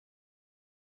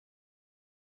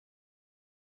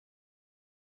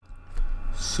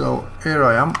So here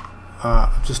I am.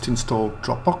 I've just installed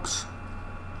Dropbox,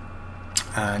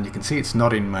 and you can see it's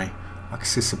not in my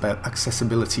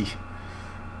accessibility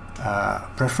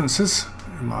preferences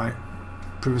in my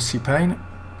privacy pane,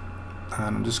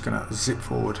 and I'm just going to zip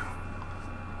forward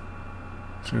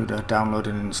through the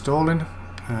downloading and installing,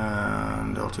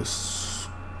 and I'll just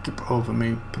skip over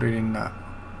me putting in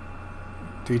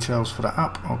details for the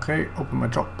app. Okay, open my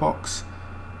Dropbox,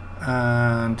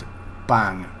 and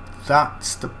bang,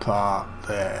 that's the part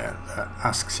there that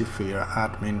asks you for your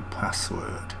admin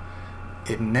password.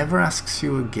 It never asks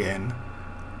you again,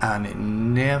 and it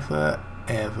never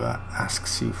ever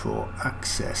asks you for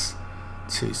access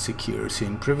to security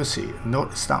and privacy.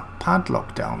 Notice that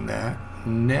padlock down there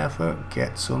never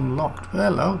gets unlocked.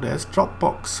 Hello, there's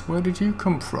Dropbox. Where did you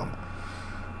come from?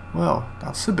 Well,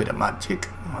 that's a bit of magic.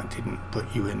 I didn't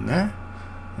put you in there,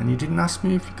 and you didn't ask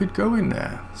me if you could go in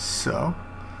there. So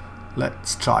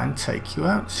let's try and take you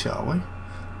out, shall we?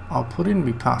 I'll put in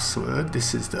my password.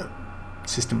 This is the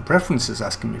system preferences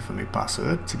asking me for my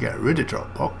password to get rid of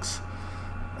Dropbox,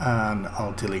 and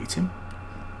I'll delete him.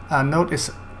 And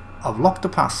notice I've locked the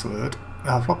password,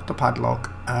 I've locked the padlock,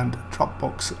 and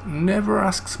Dropbox never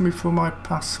asks me for my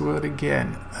password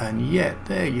again. And yet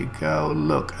there you go,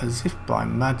 look, as if by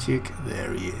magic,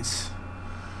 there he is.